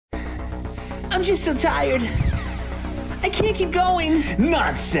I'm just so tired. I can't keep going.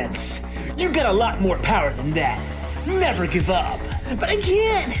 Nonsense! You got a lot more power than that. Never give up. But I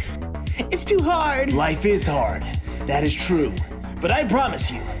can't. It's too hard. Life is hard. That is true. But I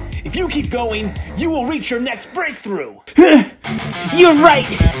promise you, if you keep going, you will reach your next breakthrough. You're right.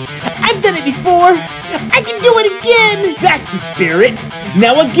 I've done it before. I can do it again. That's the spirit.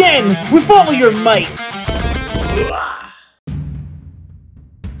 Now again, with all your might.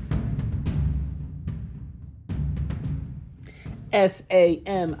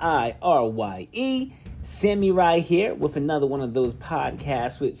 Samirye, Sammy Rye here with another one of those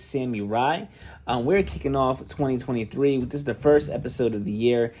podcasts with Sammy Rye. We're kicking off 2023. This is the first episode of the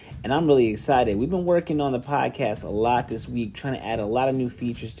year, and I'm really excited. We've been working on the podcast a lot this week, trying to add a lot of new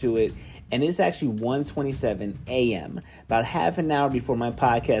features to it, and it's actually 1:27 a.m., about half an hour before my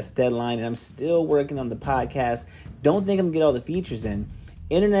podcast deadline, and I'm still working on the podcast. Don't think I'm going to get all the features in.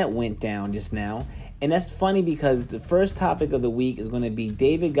 Internet went down just now. And that's funny because the first topic of the week is going to be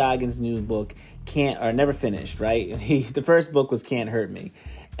David Goggins' new book, Never Finished, right? The first book was Can't Hurt Me.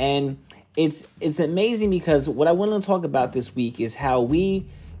 And it's amazing because what I want to talk about this week is how we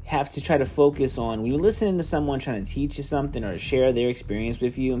have to try to focus on, when you're listening to someone trying to teach you something or share their experience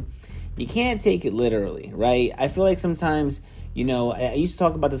with you, you can't take it literally, right? I feel like sometimes, I used to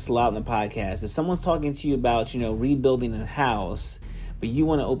talk about this a lot in the podcast. If someone's talking to you about, rebuilding a house, but you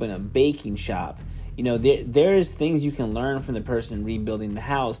want to open a baking shop, there's things you can learn from the person rebuilding the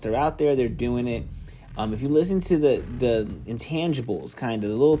house. They're out there, they're doing it. If you listen to the intangibles, kind of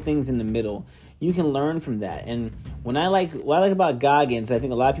the little things in the middle, you can learn from that. And what I like about Goggins, I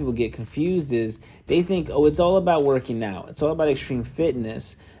think a lot of people get confused, is they think, it's all about working out. It's all about extreme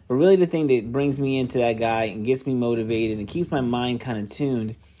fitness. But really the thing that brings me into that guy and gets me motivated and keeps my mind kind of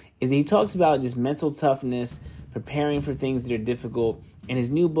tuned is that he talks about just mental toughness, preparing for things that are difficult. And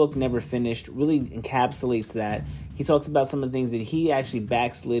his new book, Never Finished, really encapsulates that. He talks about some of the things that he actually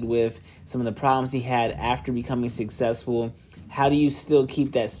backslid with, some of the problems he had after becoming successful. How do you still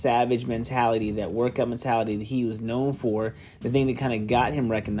keep that savage mentality, that workout mentality that he was known for, the thing that kind of got him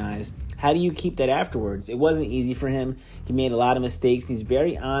recognized? How do you keep that afterwards? It wasn't easy for him. He made a lot of mistakes. He's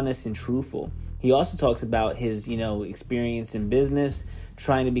very honest and truthful. He also talks about his, experience in business,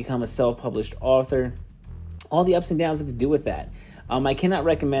 trying to become a self-published author, all the ups and downs that have to do with that. I cannot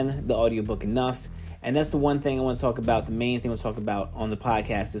recommend the audiobook enough, and that's the one thing I want to talk about, the main thing I want to talk about on the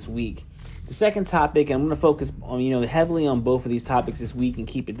podcast this week. The second topic, and I'm going to focus on, heavily on both of these topics this week and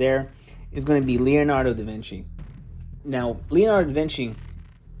keep it there, is going to be Leonardo Da Vinci. Now, Leonardo Da Vinci,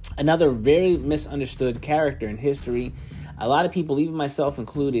 another very misunderstood character in history. A lot of people, even myself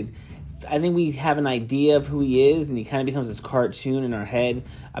included, I think we have an idea of who he is, and he kind of becomes this cartoon in our head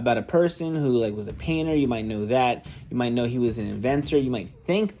about a person who was a painter. You might know that. You might know he was an inventor. You might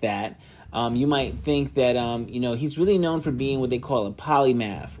think that. You might think that, he's really known for being what they call a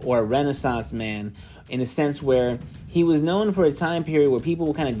polymath or a Renaissance man, in a sense where he was known for a time period where people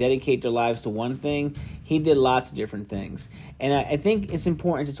will kind of dedicate their lives to one thing. He did lots of different things. And I think it's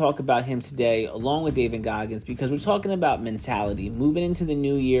important to talk about him today along with David Goggins because we're talking about mentality. Moving into the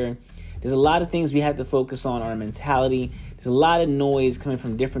new year, there's a lot of things we have to focus on our mentality. There's a lot of noise coming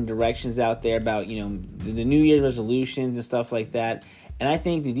from different directions out there about, the New Year's resolutions and stuff like that. And I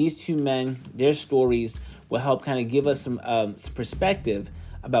think that these two men, their stories will help kind of give us some perspective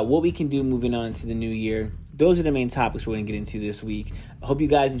about what we can do moving on into the new year. Those are the main topics we're going to get into this week. I hope you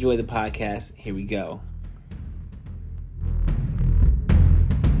guys enjoy the podcast. Here we go.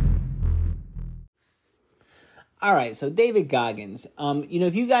 All right, so David Goggins,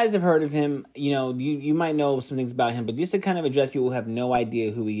 if you guys have heard of him, you might know some things about him, but just to kind of address people who have no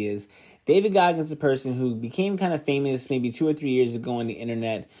idea who he is, David Goggins is a person who became kind of famous maybe 2 or 3 years ago on the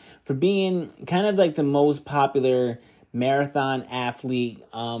internet for being kind of like the most popular marathon athlete.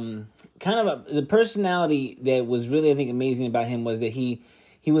 The personality that was really, I think, amazing about him was that he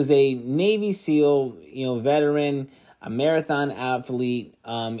was a Navy SEAL, veteran, a marathon athlete,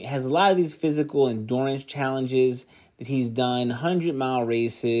 has a lot of these physical endurance challenges that he's done, 100-mile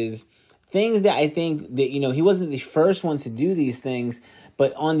races, things that I think that, he wasn't the first one to do these things,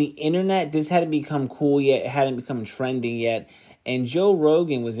 but on the internet, this hadn't become cool yet. It hadn't become trending yet. And Joe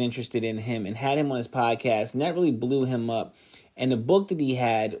Rogan was interested in him and had him on his podcast, and that really blew him up. And the book that he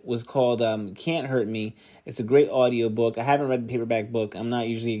had was called Can't Hurt Me. It's a great audio book. I haven't read the paperback book. I'm not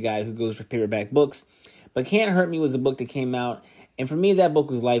usually a guy who goes for paperback books. But Can't Hurt Me was a book that came out, and for me, that book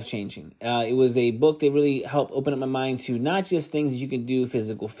was life-changing. It was a book that really helped open up my mind to not just things that you can do,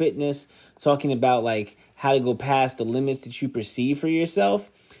 physical fitness, talking about how to go past the limits that you perceive for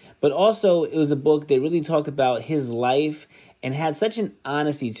yourself, but also it was a book that really talked about his life and had such an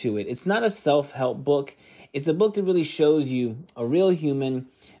honesty to it. It's not a self-help book. It's a book that really shows you a real human,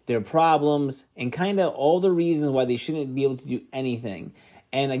 their problems, and kind of all the reasons why they shouldn't be able to do anything.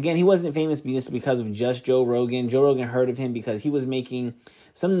 And again, he wasn't famous because of just Joe Rogan. Joe Rogan heard of him because he was making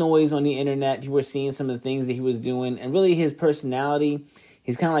some noise on the internet. People were seeing some of the things that he was doing. And really his personality,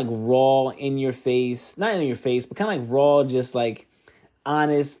 he's kind of like raw, in your face. Not in your face, but kind of like raw, just like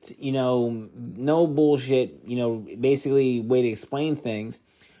honest, no bullshit, basically way to explain things.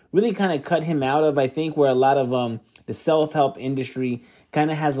 Really kind of cut him out of, I think, where a lot of the self-help industry kind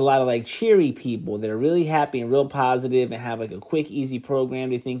of has a lot of like cheery people that are really happy and real positive and have like a quick, easy program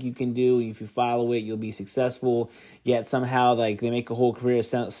they think you can do. If you follow it, you'll be successful. Yet somehow like they make a whole career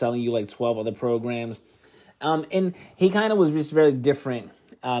selling you like 12 other programs. And he kind of was just very different,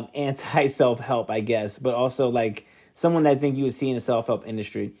 anti-self-help, I guess, but also like someone that I think you would see in the self-help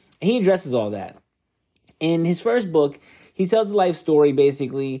industry. And he addresses all that. In his first book, he tells the life story,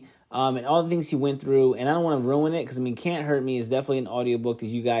 basically, and all the things he went through. And I don't want to ruin it because, Can't Hurt Me is definitely an audiobook that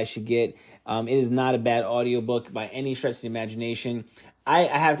you guys should get. It is not a bad audiobook by any stretch of the imagination. I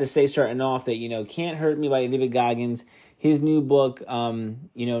have to say, starting off, that, Can't Hurt Me by David Goggins, his new book,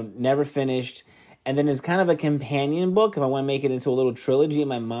 never finished. And then there's kind of a companion book, if I want to make it into a little trilogy in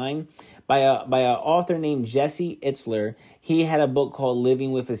my mind, by an author named Jesse Itzler. He had a book called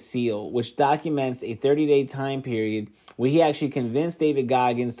Living with a Seal, which documents a 30-day time period where he actually convinced David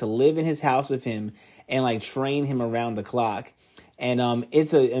Goggins to live in his house with him and like train him around the clock. And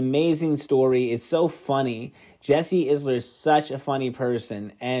it's an amazing story. It's so funny. Jesse Itzler is such a funny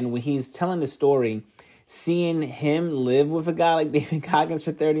person. And when he's telling the story, seeing him live with a guy like David Goggins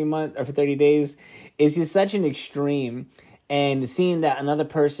for 30 days is just such an extreme. And seeing that another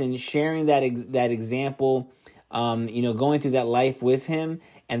person sharing that example, going through that life with him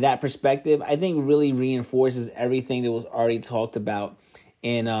and that perspective, I think really reinforces everything that was already talked about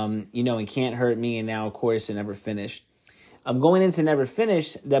in, in Can't Hurt Me, and now, of course, in Never Finished. Going into Never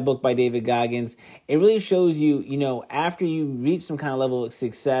Finished, that book by David Goggins, it really shows you, after you reach some kind of level of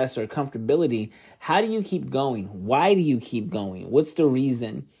success or comfortability, how do you keep going? Why do you keep going? What's the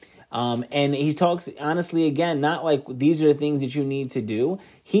reason? And he talks honestly, again, not like these are the things that you need to do.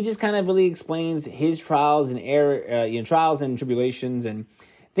 He just kind of really explains his trials and trials and tribulations and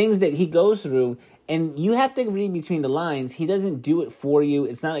things that he goes through. And you have to read between the lines. He doesn't do it for you.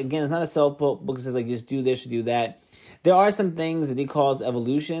 It's not a self-help book that says like, just do this or do that. There are some things that he calls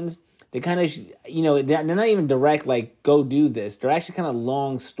evolutions. They kind of, they're not even direct, like, go do this. They're actually kind of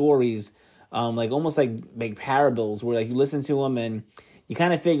long stories, like almost like parables where like you listen to them and you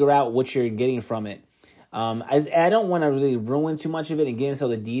kind of figure out what you're getting from it. I don't want to really ruin too much of it and get into all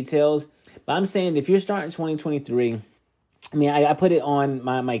the details, but I'm saying if you're starting 2023, I put it on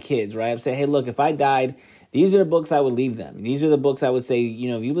my kids, right? I'm saying, hey, look, if I died, these are the books I would leave them. These are the books I would say,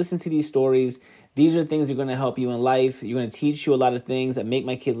 if you listen to these stories, these are things that are going to help you in life. You're going to teach you a lot of things that make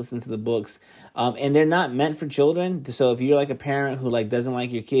my kids listen to the books. And they're not meant for children. So if you're like a parent who like doesn't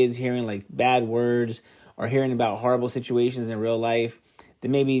like your kids hearing like bad words or hearing about horrible situations in real life,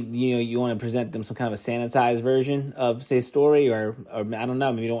 then maybe, you want to present them some kind of a sanitized version of, say, story, or I don't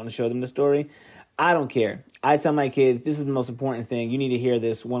know, maybe you don't want to show them the story. I don't care. I tell my kids, this is the most important thing. You need to hear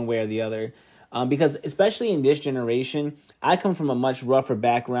this one way or the other. Because especially in this generation, I come from a much rougher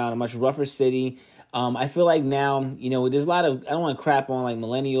background, a much rougher city. I feel like now, there's a lot of, I don't want to crap on like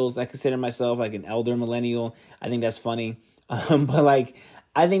millennials. I consider myself like an elder millennial. I think that's funny. But like,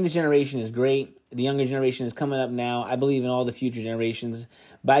 I think this generation is great. The younger generation is coming up now. I believe in all the future generations.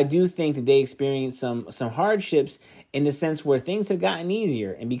 But I do think that they experience some hardships in the sense where things have gotten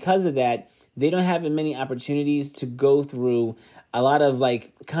easier. And because of that, they don't have many opportunities to go through a lot of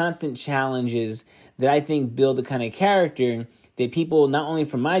like constant challenges that I think build the kind of character that people, not only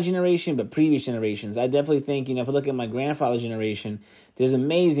from my generation, but previous generations. I definitely think, if I look at my grandfather's generation, there's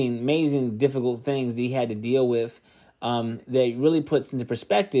amazing, difficult things that he had to deal with. That really puts into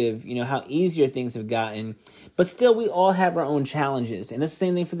perspective, how easier things have gotten. But still, we all have our own challenges. And it's the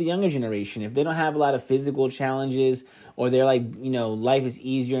same thing for the younger generation. If they don't have a lot of physical challenges, or they're like, life is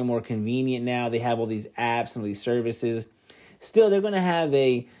easier and more convenient now, they have all these apps and these services, still, they're going to have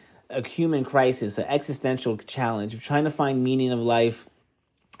a human crisis, an existential challenge of trying to find meaning of life,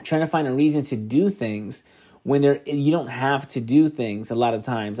 trying to find a reason to do things when you don't have to do things a lot of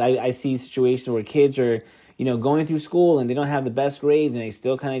times. I see situations where kids are going through school and they don't have the best grades and they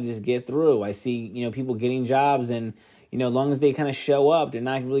still kind of just get through. I see, people getting jobs and, as long as they kind of show up, they're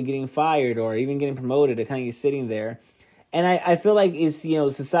not really getting fired or even getting promoted. They're kind of just sitting there. And I feel like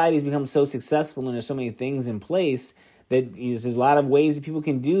society has become so successful and there's so many things in place that there's a lot of ways that people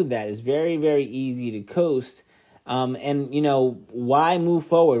can do that. It's very, very easy to coast And, why move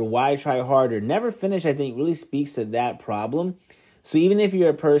forward? Why try harder? Never finish, I think, really speaks to that problem. So even if you're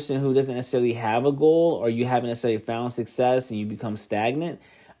a person who doesn't necessarily have a goal, or you haven't necessarily found success and you become stagnant,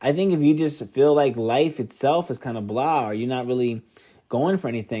 I think if you just feel like life itself is kind of blah, or you're not really going for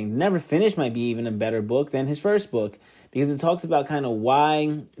anything, Never Finish might be even a better book than his first book, because it talks about kind of why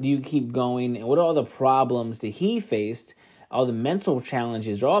do you keep going and what are all the problems that he faced, all the mental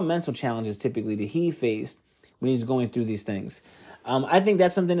challenges, or all mental challenges typically that he faced when he's going through these things. I think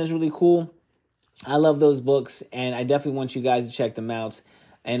that's something that's really cool. I love those books, and I definitely want you guys to check them out.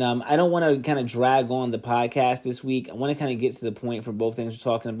 And I don't want to kind of drag on the podcast this week. I want to kind of get to the point for both things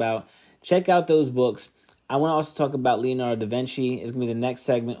we're talking about. Check out those books. I want to also talk about Leonardo Da Vinci. It's going to be the next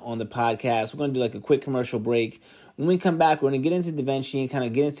segment on the podcast. We're going to do like a quick commercial break. When we come back, we're going to get into Da Vinci and kind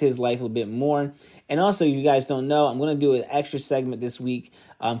of get into his life a little bit more. And also, if you guys don't know, I'm going to do an extra segment this week,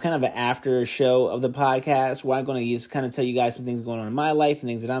 kind of an after show of the podcast, where I'm going to just kind of tell you guys some things going on in my life and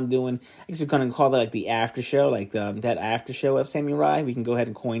things that I'm doing. I guess we're going to call that like the after show, like that after show of Sammy Rye. We can go ahead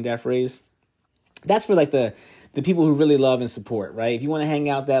and coin that phrase. That's for like the people who really love and support, right? If you want to hang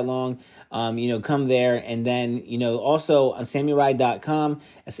out that long, come there. And then, also on SammyRye.com,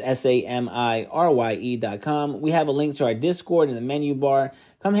 that's SammyRye.com. We have a link to our Discord in the menu bar.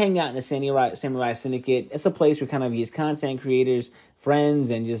 Come hang out in the Sammy Rye Syndicate. It's a place where kind of these content creators, friends,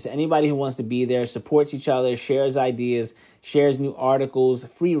 and just anybody who wants to be there, supports each other, shares ideas, shares new articles,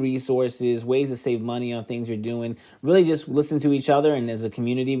 free resources, ways to save money on things you're doing. Really just listen to each other, and as a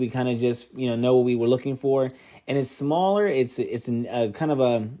community, we kind of just, know what we were looking for. And it's smaller. It's a kind of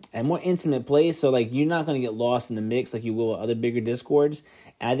a more intimate place. So like you're not going to get lost in the mix like you will with other bigger Discords.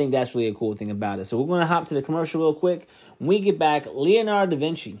 And I think that's really a cool thing about it. So we're going to hop to the commercial real quick. When we get back, Leonardo da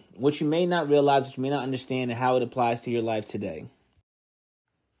Vinci, what you may not realize, what you may not understand, and how it applies to your life today.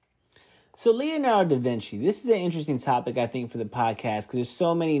 So Leonardo da Vinci, this is an interesting topic, I think, for the podcast, because there's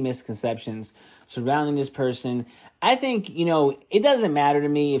so many misconceptions surrounding this person. I think, it doesn't matter to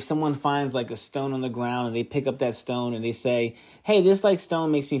me if someone finds like a stone on the ground and they pick up that stone and they say, hey, this like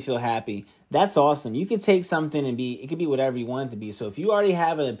stone makes me feel happy. That's awesome. You could take something and it could be whatever you want it to be. So if you already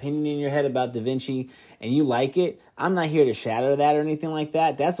have an opinion in your head about Da Vinci and you like it, I'm not here to shatter that or anything like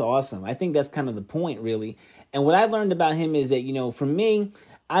that. That's awesome. I think that's kind of the point, really. And what I've learned about him is that, for me,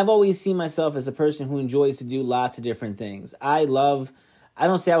 I've always seen myself as a person who enjoys to do lots of different things. I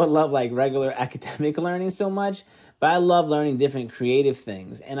don't say I would love like regular academic learning so much, but I love learning different creative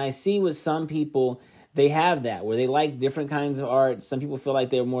things. And I see with some people, they have that where they like different kinds of art. Some people feel like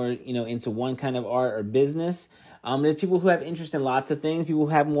they're more, into one kind of art or business. There's people who have interest in lots of things, people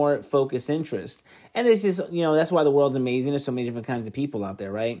who have more focused interest. And this is, that's why the world's amazing. There's so many different kinds of people out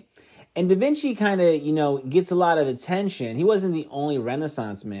there, right? And Da Vinci kind of, gets a lot of attention. He wasn't the only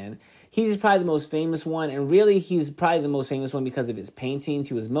Renaissance man. He's probably the most famous one. And really, he's probably the most famous one because of his paintings.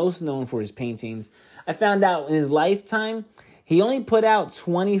 He was most known for his paintings. I found out in his lifetime, he only put out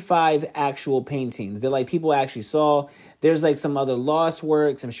 25 actual paintings that like people actually saw. There's like some other lost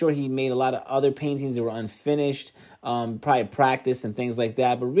works. I'm sure he made a lot of other paintings that were unfinished, probably practice and things like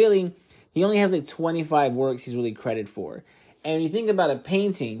that. But really, he only has like 25 works he's really credited for. And when you think about a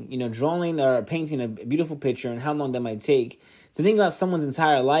painting, drawing or painting a beautiful picture and how long that might take, to think about someone's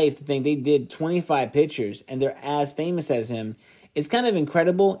entire life, to think they did 25 pictures and they're as famous as him, it's kind of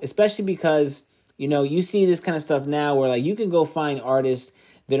incredible, especially because, you see this kind of stuff now where like you can go find artists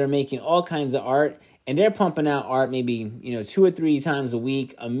that are making all kinds of art and they're pumping out art maybe, 2 or 3 times a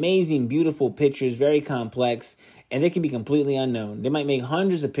week, amazing, beautiful pictures, very complex, and they can be completely unknown. They might make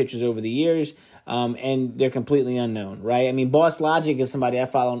hundreds of pictures over the years, and they're completely unknown, right? I mean, Boss Logic is somebody I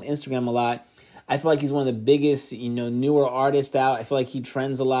follow on Instagram a lot. I feel like he's one of the biggest, newer artists out. I feel like he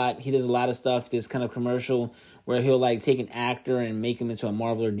trends a lot. He does a lot of stuff that's kind of commercial where he'll like take an actor and make him into a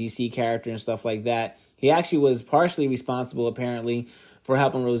Marvel or DC character and stuff like that. He actually was partially responsible, apparently, for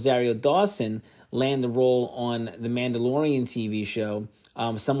helping Rosario Dawson land the role on the Mandalorian TV show.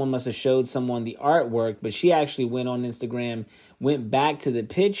 Someone must have showed someone the artwork, but she actually went on Instagram, went back to the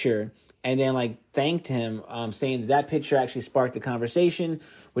picture, and then like thanked him, saying that picture actually sparked the conversation,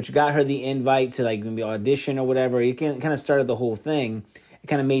 which got her the invite to like maybe audition or whatever. It kind of started the whole thing. It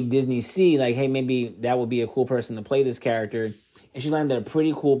kind of made Disney see like, hey, maybe that would be a cool person to play this character. And she landed a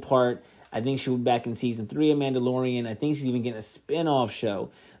pretty cool part. I think she was back in season 3 of Mandalorian. I think she's even getting a spin-off show.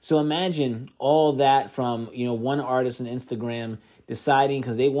 So imagine all that from, one artist on Instagram deciding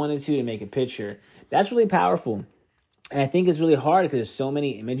because they wanted to make a picture. That's really powerful. And I think it's really hard because there's so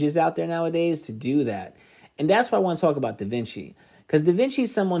many images out there nowadays to do that. And that's why I want to talk about Da Vinci. Because Da Vinci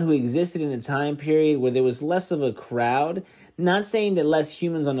is someone who existed in a time period where there was less of a crowd. Not saying that less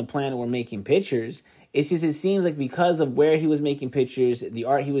humans on the planet were making pictures. It's just, it seems like because of where he was making pictures, the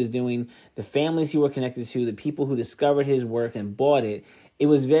art he was doing, the families he were connected to, the people who discovered his work and bought it, it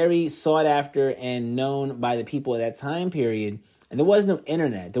was very sought after and known by the people at that time period. And there was no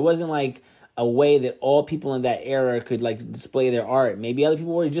internet. There wasn't like a way that all people in that era could like display their art. Maybe other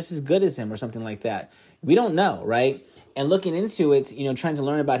people were just as good as him or something like that. We don't know, right? And looking into it, trying to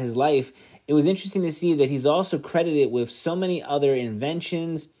learn about his life, it was interesting to see that he's also credited with so many other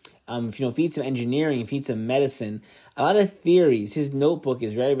inventions, feats of engineering, feats of medicine, a lot of theories. His notebook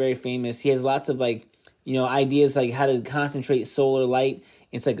is very, very famous. He has lots of ideas like how to concentrate solar light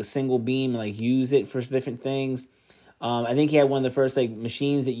into like a single beam and like use it for different things. I think he had one of the first like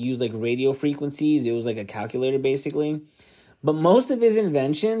machines that used like radio frequencies. It was like a calculator basically. But most of his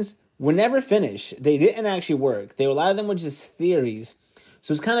inventions were never finished. They didn't actually work. A lot of them were just theories.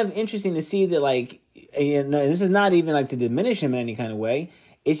 So it's kind of interesting to see that this is not even like to diminish him in any kind of way.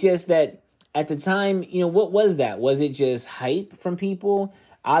 It's just that at the time, what was that? Was it just hype from people?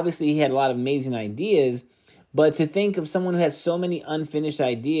 Obviously, he had a lot of amazing ideas. But to think of someone who had so many unfinished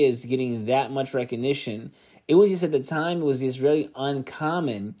ideas getting that much recognition, it was just at the time, it was just really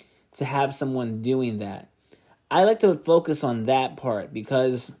uncommon to have someone doing that. I like to focus on that part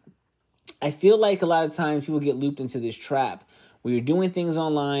because I feel like a lot of times people get looped into this trap where you're doing things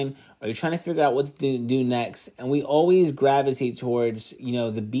online or you're trying to figure out what to do next. And we always gravitate towards,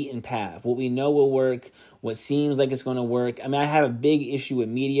 the beaten path, what we know will work, what seems like it's going to work. I mean, I have a big issue with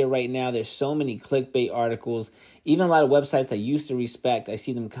media right now. There's so many clickbait articles. Even a lot of websites I used to respect, I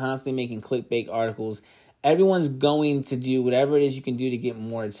see them constantly making clickbait articles. Everyone's going to do whatever it is you can do to get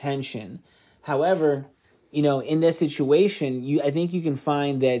more attention. However, in this situation, I think you can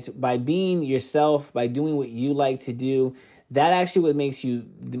find that by being yourself, by doing what you like to do, that actually what makes you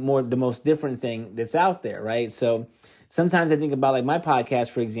the most different thing that's out there, right? So sometimes I think about like my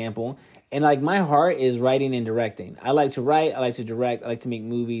podcast, for example, and like my heart is writing and directing. I like to write, I like to direct, I like to make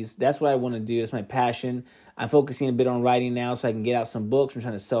movies. That's what I want to do. That's my passion. I'm focusing a bit on writing now so I can get out some books. I'm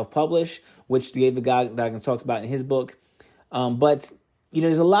trying to self-publish, which David Goggins talks about in his book. But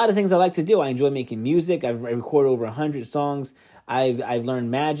there's a lot of things I like to do. I enjoy making music. I've recorded over 100 songs. I've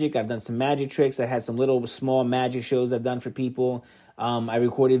learned magic. I've done some magic tricks. I had some little small magic shows I've done for people. I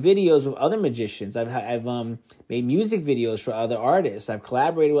recorded videos with other magicians. I've made music videos for other artists. I've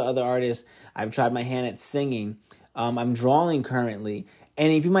collaborated with other artists. I've tried my hand at singing. I'm drawing currently.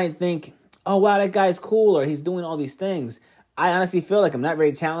 And if you might think, oh, wow, that guy's cool or he's doing all these things, I honestly feel like I'm not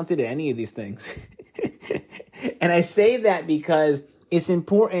very talented at any of these things. And I say that because it's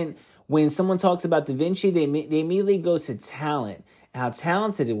important. When someone talks about Da Vinci, they immediately go to talent and how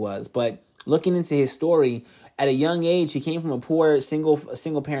talented it was. But looking into his story, at a young age, he came from a poor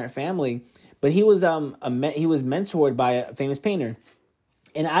single parent family, but he was he was mentored by a famous painter.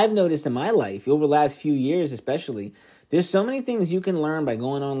 And I've noticed in my life, over the last few years especially, there's so many things you can learn by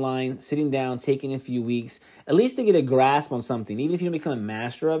going online, sitting down, taking a few weeks, at least to get a grasp on something, even if you don't become a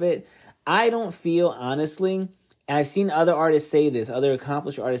master of it. I don't feel, honestly, and I've seen other artists say this, other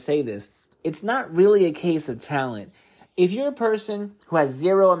accomplished artists say this, it's not really a case of talent. If you're a person who has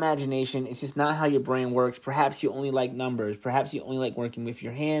zero imagination, it's just not how your brain works. Perhaps you only like numbers. Perhaps you only like working with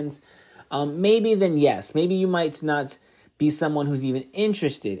your hands. Maybe then yes. Maybe you might not be someone who's even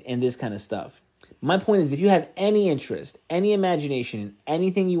interested in this kind of stuff. My point is, if you have any interest, any imagination,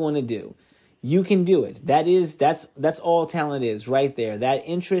 anything you want to do, you can do it. That's all talent is right there. That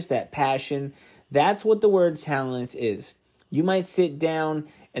interest, that passion, that's what the word talent is. You might sit down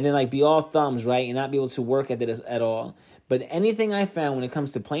and then be all thumbs, right, and not be able to work at it at all. But anything I found when it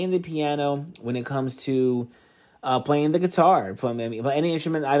comes to playing the piano, when it comes to playing the guitar, any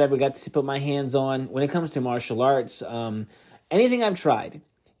instrument I've ever got to put my hands on, when it comes to martial arts, anything I've tried,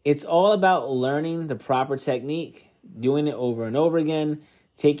 it's all about learning the proper technique, doing it over and over again,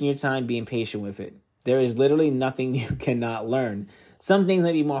 taking your time, being patient with it. There is literally nothing you cannot learn. Some things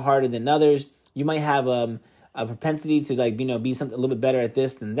might be more harder than others. You might have a propensity to be something a little bit better at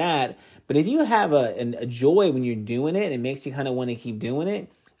this than that. But if you have a joy when you're doing it, it makes you kind of want to keep doing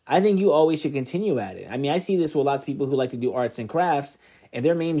it. I think you always should continue at it. I mean, I see this with lots of people who like to do arts and crafts, and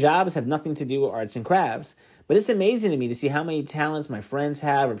their main jobs have nothing to do with arts and crafts. But it's amazing to me to see how many talents my friends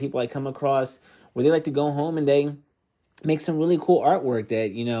have or people I come across where they like to go home and they make some really cool artwork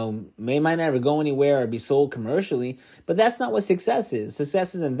that, might never go anywhere or be sold commercially. But that's not what success is.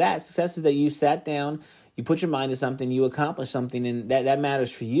 Success isn't that. Success is that you sat down, you put your mind to something, you accomplish something, and that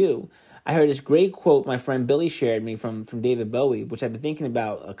matters for you. I heard this great quote my friend Billy shared me from David Bowie, which I've been thinking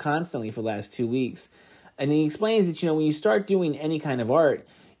about constantly for the last 2 weeks. And he explains that, when you start doing any kind of art,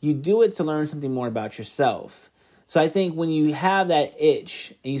 you do it to learn something more about yourself. So I think when you have that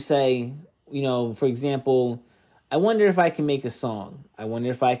itch and you say, for example, I wonder if I can make a song. I wonder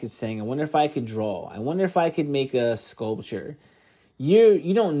if I could sing. I wonder if I could draw. I wonder if I could make a sculpture.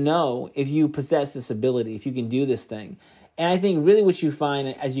 You don't know if you possess this ability, if you can do this thing. And I think really what you find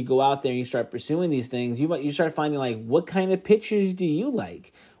as you go out there and you start pursuing these things, you start finding like, what kind of pictures do you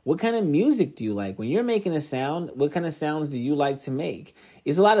like? What kind of music do you like? When you're making a sound, what kind of sounds do you like to make?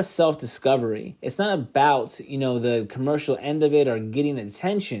 It's a lot of self-discovery. It's not about, the commercial end of it or getting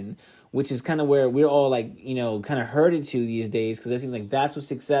attention, which is kind of where we're all like, kind of herded to these days, because it seems like that's what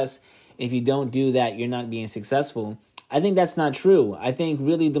success. If you don't do that, you're not being successful. I think that's not true. I think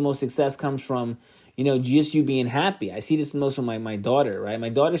really the most success comes from, just you being happy. I see this most with my daughter, right? My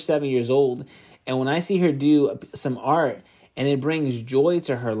daughter's 7 years old, and when I see her do some art and it brings joy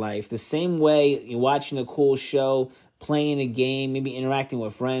to her life, the same way you're watching a cool show, playing a game, maybe interacting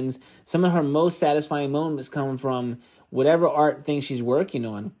with friends, some of her most satisfying moments come from whatever art thing she's working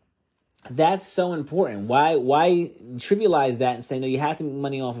on. That's so important. Why trivialize that and say, no, you have to make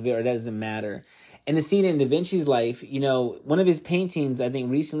money off of it or that doesn't matter? And to see it in Da Vinci's life, one of his paintings, I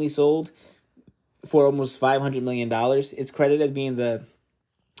think, recently sold for almost $500 million. It's credited as being the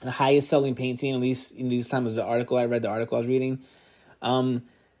highest selling painting, at least in these times of the article I read, the article I was reading.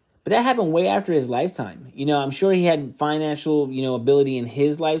 But that happened way after his lifetime. I'm sure he had financial, ability in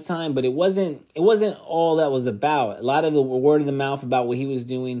his lifetime, but it wasn't all that was about. A lot of the word of the mouth about what he was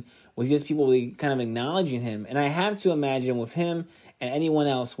doing was just people really kind of acknowledging him. And I have to imagine with him and anyone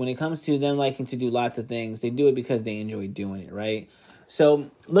else, when it comes to them liking to do lots of things, they do it because they enjoy doing it, right?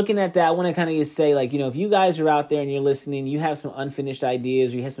 So looking at that, I want to kind of just say, like, if you guys are out there and you're listening, you have some unfinished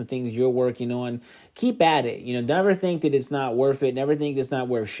ideas, you have some things you're working on, keep at it. Never think that it's not worth it. Never think it's not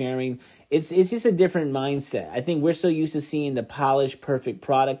worth sharing. It's just a different mindset. I think we're so used to seeing the polished, perfect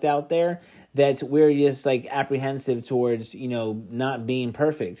product out there that we're just like apprehensive towards, not being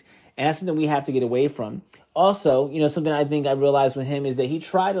perfect. And that's something we have to get away from. Also, something I think I realized with him is that he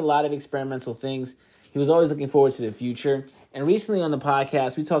tried a lot of experimental things. He was always looking forward to the future. And recently on the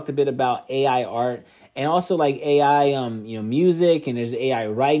podcast, we talked a bit about AI art and also like AI, music, and there's AI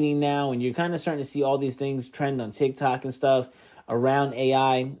writing now. And you're kind of starting to see all these things trend on TikTok and stuff around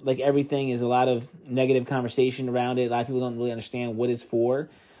AI. Like everything is a lot of negative conversation around it. A lot of people don't really understand what it's for.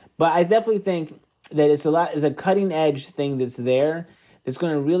 But I definitely think that it's a cutting edge thing that's there that's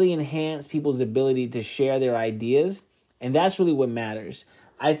going to really enhance people's ability to share their ideas. And that's really what matters.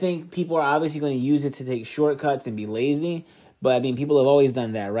 I think people are obviously going to use it to take shortcuts and be lazy. But I mean, people have always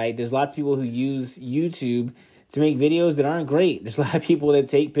done that, right? There's lots of people who use YouTube to make videos that aren't great. There's a lot of people that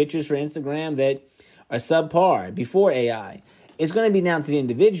take pictures for Instagram that are subpar before AI. It's going to be down to the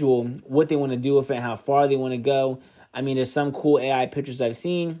individual, what they want to do with it, how far they want to go. I mean, there's some cool AI pictures I've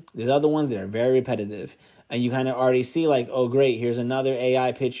seen. There's other ones that are very repetitive. And you kind of already see like, oh, great, here's another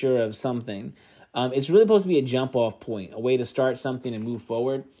AI picture of something. It's really supposed to be a jump-off point, a way to start something and move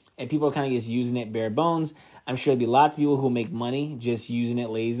forward. And people are kind of just using it bare bones. I'm sure there'll be lots of people who make money just using it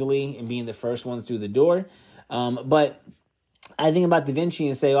lazily and being the first ones through the door. But I think about Da Vinci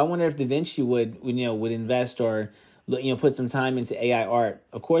and say, well, I wonder if Da Vinci would invest or put some time into AI art.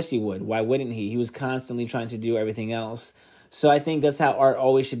 Of course he would. Why wouldn't he? He was constantly trying to do everything else. So I think that's how art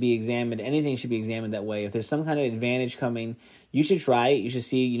always should be examined. Anything should be examined that way. If there's some kind of advantage coming, you should try it. You should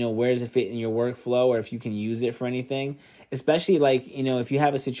see, where does it fit in your workflow or if you can use it for anything. Especially like, if you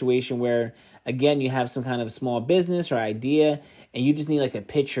have a situation where, again, you have some kind of small business or idea and you just need like a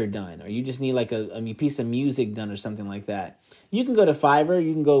picture done or you just need like a piece of music done or something like that. You can go to Fiverr.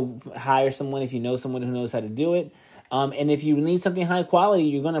 You can go hire someone if you know someone who knows how to do it. And if you need something high quality,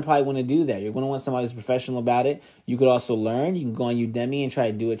 you're going to probably want to do that. You're going to want somebody who's professional about it. You could also learn. You can go on Udemy and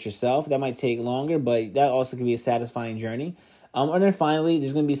try to do it yourself. That might take longer, but that also can be a satisfying journey. And then finally,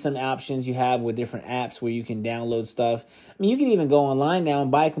 there's going to be some options you have with different apps where you can download stuff. I mean, you can even go online now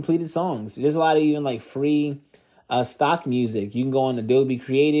and buy completed songs. There's a lot of even like free stock music. You can go on Adobe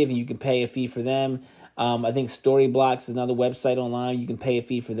Creative and you can pay a fee for them. I think Storyblocks is another website online. You can pay a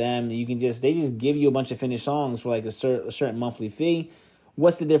fee for them. They just give you a bunch of finished songs for like a certain monthly fee.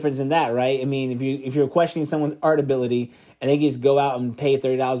 What's the difference in that, right? I mean, if you're questioning someone's art ability and they just go out and pay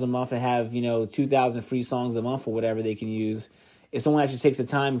 $30 a month and have, 2,000 free songs a month or whatever they can use, if someone actually takes the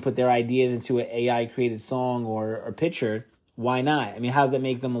time and put their ideas into an AI created song or picture, why not? I mean, how does that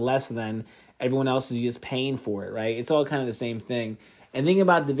make them less than everyone else who's just paying for it, right? It's all kind of the same thing. And thinking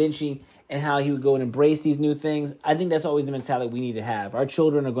about Da Vinci and how he would go and embrace these new things, I think that's always the mentality we need to have. Our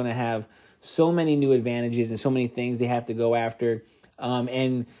children are going to have so many new advantages and so many things they have to go after.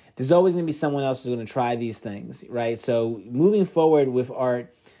 And there's always going to be someone else who's going to try these things, right? So moving forward with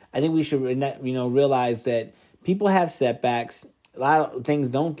art, I think we should, realize that people have setbacks. a lot of things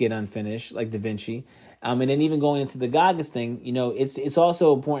don't get unfinished, like Da Vinci. And then even going into the Goggins thing, it's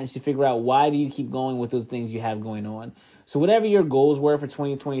also important to figure out why do you keep going with those things you have going on. So whatever your goals were for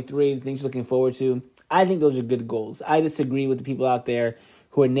 2023, things you're looking forward to, I think those are good goals. I disagree with the people out there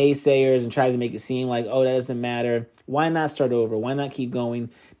who are naysayers and try to make it seem like, oh, that doesn't matter. Why not start over? Why not keep going?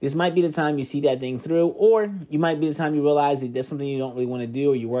 This might be the time you see that thing through, or you might be the time you realize that that's something you don't really want to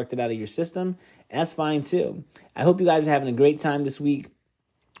do, or you worked it out of your system, and that's fine too. I hope you guys are having a great time this week.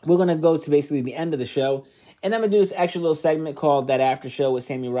 We're going to go to basically the end of the show, and I'm going to do this extra little segment called That After Show with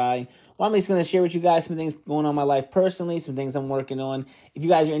Sammy Rye. Well, I'm just going to share with you guys some things going on in my life personally, some things I'm working on. If you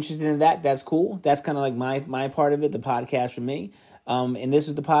guys are interested in that, that's cool. That's kind of like my part of it, the podcast for me. And this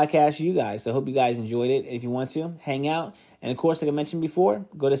is the podcast for you guys. So I hope you guys enjoyed it. If you want to, hang out. And of course, like I mentioned before,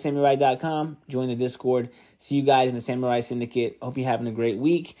 go to samurai.com, join the Discord. See you guys in the Samurai Syndicate. Hope you're having a great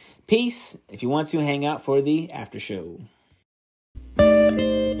week. Peace. If you want to, hang out for the after show.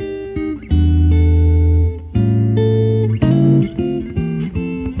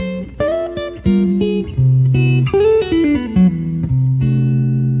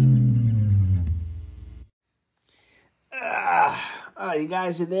 You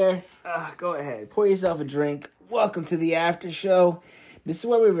guys are there? Go ahead. Pour yourself a drink. Welcome to the after show. This is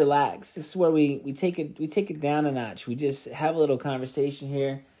where we relax. This is where we take it down a notch. We just have a little conversation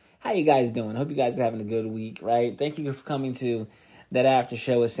here. How you guys doing? Hope you guys are having a good week, right? Thank you for coming to that after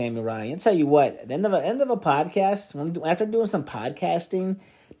show with Sammy Ryan. I'll tell you what, at the end of a podcast, after doing some podcasting,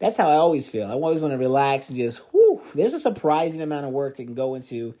 that's how I always feel. I always want to relax and just, there's a surprising amount of work that can go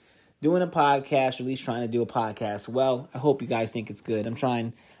into doing a podcast, or at least trying to do a podcast. Well, I hope you guys think it's good. I'm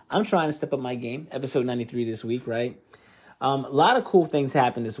trying to step up my game. Episode 93 this week, right? A lot of cool things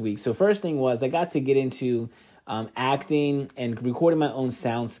happened this week. So first thing was I got to get into acting and recording my own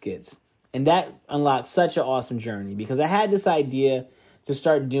sound skits. And that unlocked such an awesome journey because I had this idea to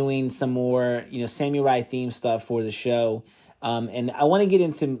start doing some more, Sammy Rye theme stuff for the show. And I want to get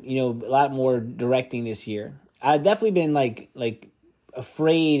into, a lot more directing this year. I've definitely been like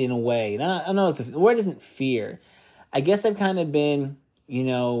afraid in a way. And I don't know if the word isn't fear. I guess I've kind of been,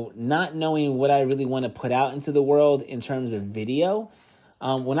 not knowing what I really want to put out into the world in terms of video.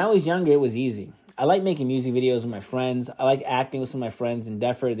 When I was younger, it was easy. I like making music videos with my friends. I like acting with some of my friends in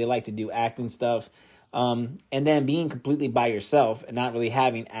Deptford. They like to do acting stuff. And then being completely by yourself and not really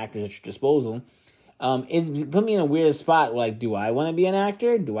having actors at your disposal, it's put me in a weird spot. Like, do I want to be an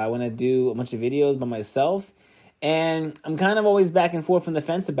actor? Do I want to do a bunch of videos by myself? And I'm kind of always back and forth from the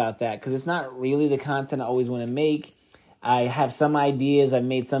fence about that because it's not really the content I always want to make. I have some ideas. I've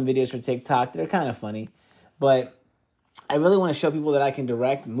made some videos for TikTok that are kind of funny. But I really want to show people that I can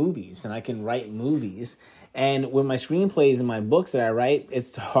direct movies and I can write movies. And with my screenplays and my books that I write,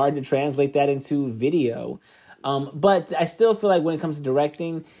 it's hard to translate that into video. But I still feel like when it comes to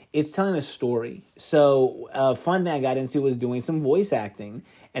directing, it's telling a story. So a fun thing I got into was doing some voice acting.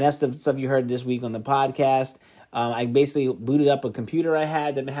 And that's the stuff you heard this week on the podcast. I basically booted up a computer I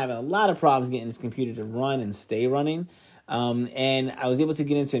had. I've been having a lot of problems getting this computer to run and stay running. And I was able to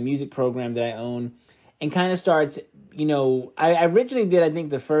get into a music program that I own and kind of start, I originally did, I think,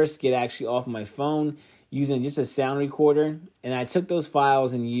 the first skit actually off my phone using just a sound recorder. And I took those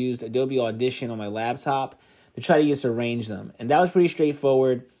files and used Adobe Audition on my laptop to try to just arrange them. And that was pretty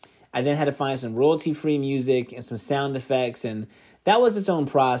straightforward. I then had to find some royalty-free music and some sound effects, and that was its own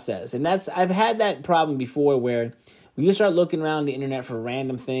process. And I've had that problem before where when you start looking around the internet for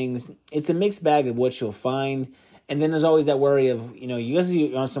random things, it's a mixed bag of what you'll find. And then there's always that worry of,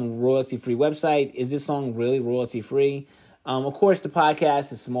 you're on some royalty-free website. Is this song really royalty-free? Of course, the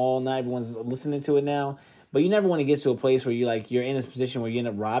podcast is small. Not everyone's listening to it now. But you never want to get to a place where you're in a position where you end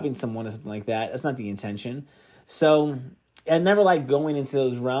up robbing someone or something like that. That's not the intention. So I never like going into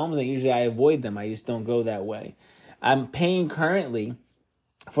those realms, and usually I avoid them. I just don't go that way. I'm paying currently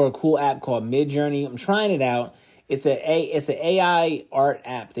for a cool app called Midjourney. I'm trying it out. It's an AI art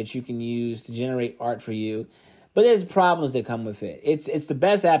app that you can use to generate art for you. But there's problems that come with it. It's the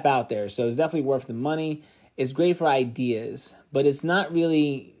best app out there, so it's definitely worth the money. It's great for ideas, but it's not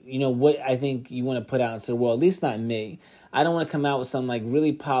really, what I think you want to put out into the world, at least not me. I don't want to come out with some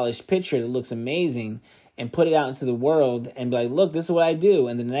really polished picture that looks amazing and put it out into the world and be like, look, this is what I do.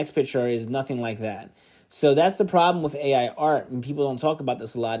 And then the next picture is nothing like that. So that's the problem with AI art, and people don't talk about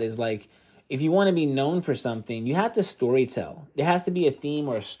this a lot, is if you want to be known for something, you have to storytell. There has to be a theme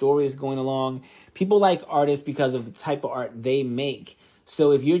or a story that's going along. People like artists because of the type of art they make.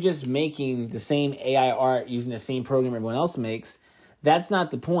 So if you're just making the same AI art using the same program everyone else makes, that's not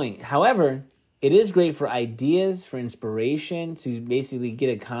the point. However, It is great for ideas, for inspiration, to basically get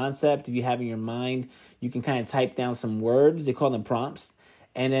a concept. If you have in your mind, you can kind of type down some words. They call them prompts.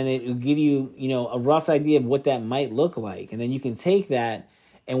 And then it will give you, a rough idea of what that might look like. And then you can take that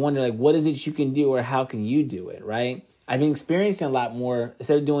and wonder, like, what is it you can do or how can you do it, right? I've been experiencing a lot more,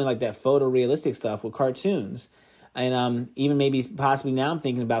 instead of doing like that photorealistic stuff with cartoons. And even maybe possibly now I'm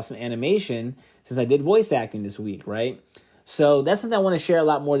thinking about some animation since I did voice acting this week, right? So that's something I want to share a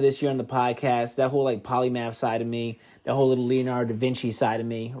lot more this year on the podcast, that whole like polymath side of me, that whole little Leonardo Da Vinci side of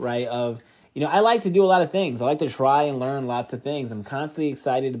me, right? I like to do a lot of things. I like to try and learn lots of things. I'm constantly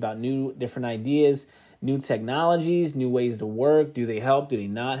excited about new, different ideas, new technologies, new ways to work. Do they help? Do they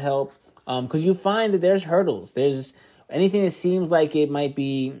not help? Because you find that there's hurdles. There's anything that seems like it might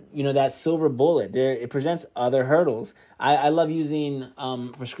be, that silver bullet. It presents other hurdles. I love using,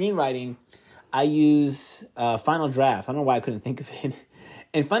 for screenwriting, I use Final Draft. I don't know why I couldn't think of it.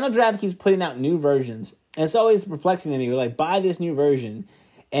 And Final Draft keeps putting out new versions. And it's always perplexing to me. We're like, buy this new version.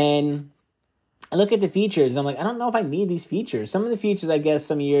 And I look at the features. And I'm like, I don't know if I need these features. Some of the features, I guess,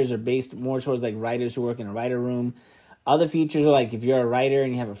 some years are based more towards like writers who work in a writer room. Other features are like if you're a writer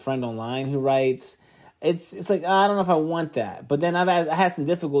and you have a friend online who writes. It's like, I don't know if I want that. But then I had some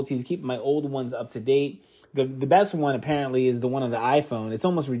difficulties keeping my old ones up to date. The best one apparently is the one on the iPhone. It's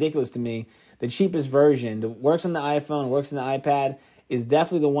almost ridiculous to me. The cheapest version that works on the iPhone, works on the iPad, is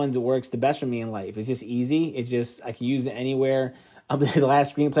definitely the one that works the best for me in life. It's just easy. I can use it anywhere. The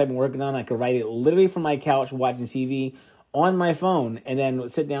last screenplay I've been working on, I could write it literally from my couch watching TV on my phone and then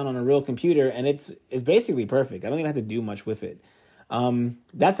sit down on a real computer, and it's basically perfect. I don't even have to do much with it.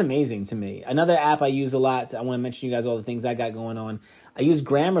 That's amazing to me. Another app I use a lot, so I want to mention you guys all the things I got going on. I use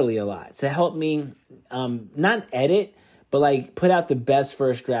Grammarly a lot to help me, not edit, but like put out the best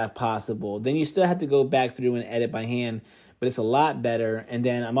first draft possible. Then you still have to go back through and edit by hand, but it's a lot better. And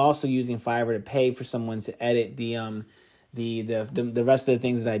then I'm also using Fiverr to pay for someone to edit the rest of the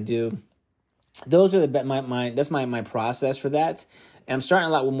things that I do. Those are that's my process for that. And I'm starting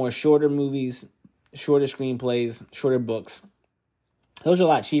a lot with more shorter movies, shorter screenplays, shorter books. Those are a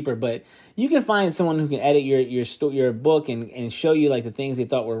lot cheaper, but you can find someone who can edit your book and show you like the things they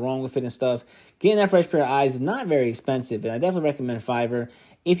thought were wrong with it and stuff. Getting that fresh pair of eyes is not very expensive, and I definitely recommend Fiverr.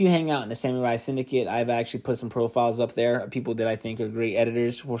 If you hang out in the Samurai Syndicate, I've actually put some profiles up there of people that I think are great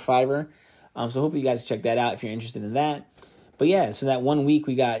editors for Fiverr. So hopefully you guys check that out if you're interested in that. But yeah, so that 1 week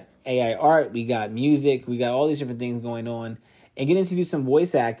we got AI art, we got music, we got all these different things going on. And getting to do some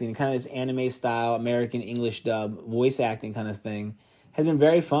voice acting, kind of this anime style, American English dub voice acting kind of thing has been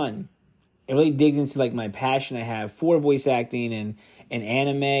very fun. It really digs into like my passion I have for voice acting and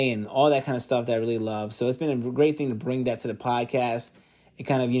anime and all that kind of stuff that I really love. So it's been a great thing to bring that to the podcast and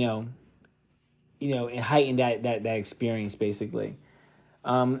kind of, and heighten that experience basically.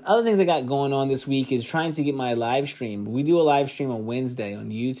 Other things I got going on this week is trying to get my live stream. We do a live stream on Wednesday on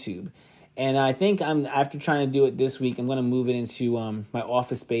YouTube. And I think after trying to do it this week, I'm going to move it into my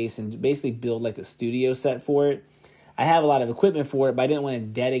office space and basically build like a studio set for it. I have a lot of equipment for it, but I didn't want to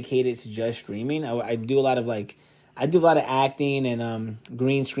dedicate it to just streaming. I do a lot of acting and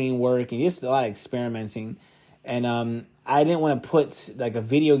green screen work and just a lot of experimenting. And I didn't want to put like a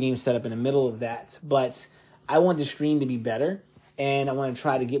video game setup in the middle of that, but I want the stream to be better. And I want to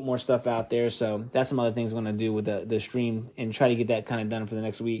try to get more stuff out there. So that's some other things I'm going to do with the stream and try to get that kind of done for the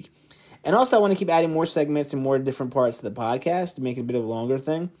next week. And also I want to keep adding more segments and more different parts to the podcast to make it a bit of a longer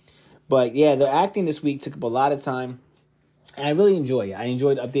thing. But yeah, the acting this week took up a lot of time. And I really enjoy it. I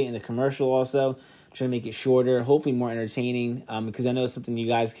enjoyed updating the commercial also, trying to make it shorter, hopefully more entertaining, because I know it's something you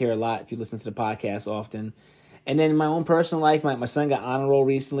guys care a lot if you listen to the podcast often. And then in my own personal life, my son got honor roll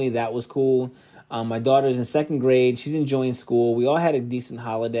recently. That was cool. My daughter's in second grade. She's enjoying school. We all had a decent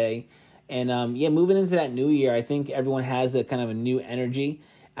holiday. And moving into that new year, I think everyone has a kind of a new energy.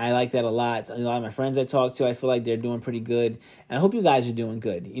 I like that a lot. A lot of my friends I talk to, I feel like they're doing pretty good. And I hope you guys are doing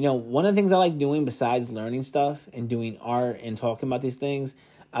good. One of the things I like doing besides learning stuff and doing art and talking about these things,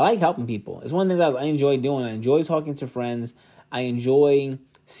 I like helping people. It's one of the things I enjoy doing. I enjoy talking to friends. I enjoy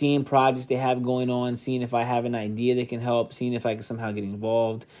seeing projects they have going on, seeing if I have an idea that can help, seeing if I can somehow get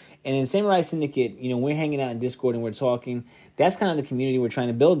involved. And in Samurai Syndicate, we're hanging out in Discord and we're talking. That's kind of the community we're trying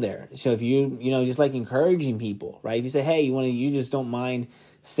to build there. So if you just like encouraging people, right? If you say, hey, you just don't mind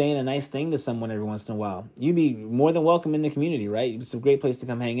saying a nice thing to someone every once in a while, you'd be more than welcome in the community, right? It's a great place to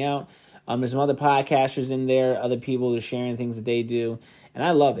come hang out. There's some other podcasters in there, other people who are sharing things that they do. And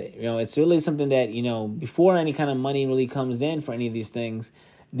I love it. It's really something that, before any kind of money really comes in for any of these things,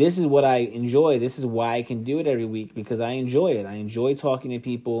 this is what I enjoy. This is why I can do it every week, because I enjoy it. I enjoy talking to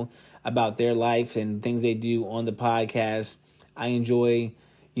people about their life and things they do on the podcast. I enjoy,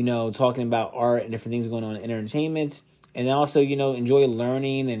 talking about art and different things going on in entertainment. And then also, enjoy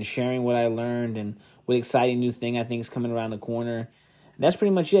learning and sharing what I learned and what exciting new thing I think is coming around the corner. That's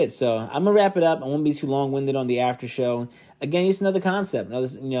pretty much it. So I'm going to wrap it up. I won't be too long-winded on the after show. Again, it's another concept.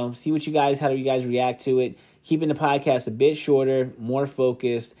 See what how do you guys react to it. Keeping the podcast a bit shorter, more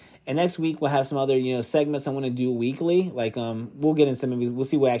focused. And next week we'll have some other, segments I want to do weekly. Like, we'll get in some of these. We'll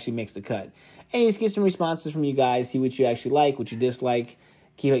see what actually makes the cut. And just get some responses from you guys. See what you actually like, what you dislike.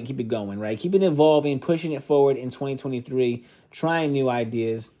 Keep it going, right? Keep it evolving, pushing it forward in 2023, trying new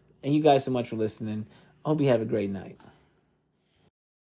ideas. And you guys so much for listening. I hope you have a great night.